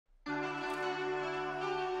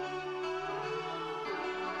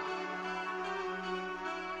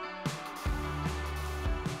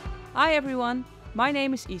Hi everyone, my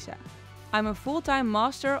name is Iza. I'm a full-time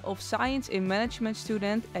Master of Science in Management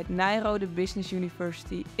student at Nyenrode Business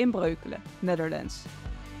University in Breukelen, Netherlands.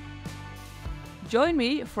 Join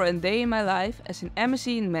me for a day in my life as an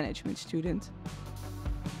MSc in Management student.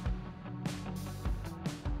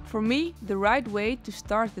 For me, the right way to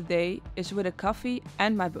start the day is with a coffee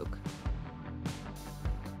and my book.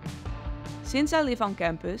 Since I live on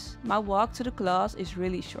campus, my walk to the class is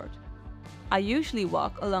really short. I usually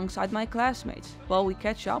walk alongside my classmates while we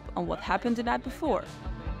catch up on what happened the night before.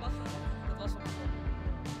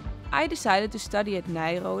 I decided to study at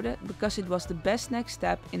Nyenrode because it was the best next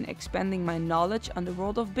step in expanding my knowledge on the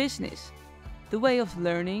world of business, the way of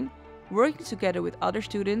learning, working together with other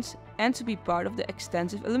students, and to be part of the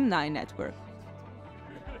extensive alumni network.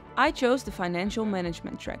 I chose the financial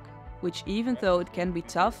management track, which even though it can be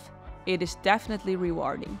tough, it is definitely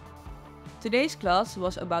rewarding. Today's class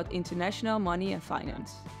was about international money and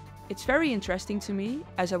finance. It's very interesting to me,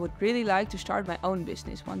 as I would really like to start my own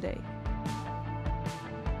business one day.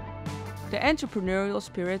 The entrepreneurial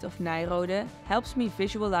spirit of Nyenrode helps me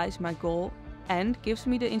visualize my goal and gives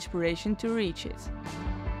me the inspiration to reach it.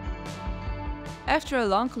 After a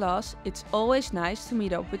long class, it's always nice to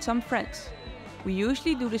meet up with some friends. We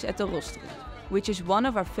usually do this at the Rostrum, which is one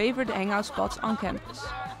of our favorite hangout spots on campus,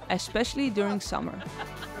 especially during summer.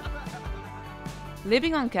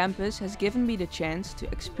 Living on campus has given me the chance to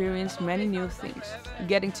experience many new things,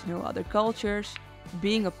 getting to know other cultures,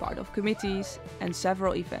 being a part of committees, and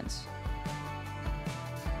several events.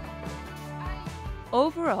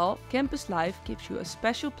 Overall, campus life gives you a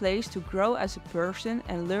special place to grow as a person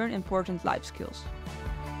and learn important life skills.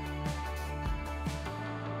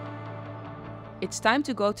 It's time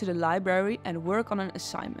to go to the library and work on an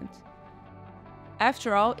assignment.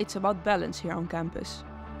 After all, it's about balance here on campus.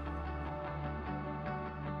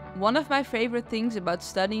 One of my favorite things about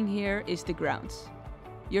studying here is the grounds.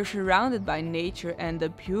 You're surrounded by nature and a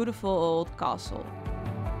beautiful old castle.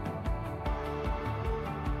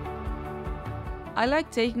 I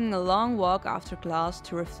like taking a long walk after class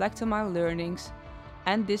to reflect on my learnings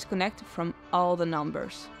and disconnect from all the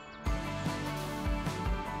numbers.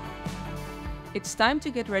 It's time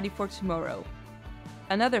to get ready for tomorrow.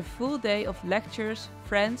 Another full day of lectures,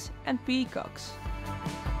 friends, and peacocks.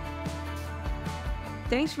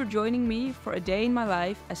 Thanks for joining me for a day in my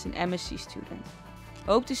life as an MSc student.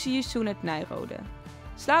 Hope to see you soon at Nyenrode.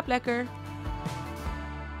 Slaap lekker!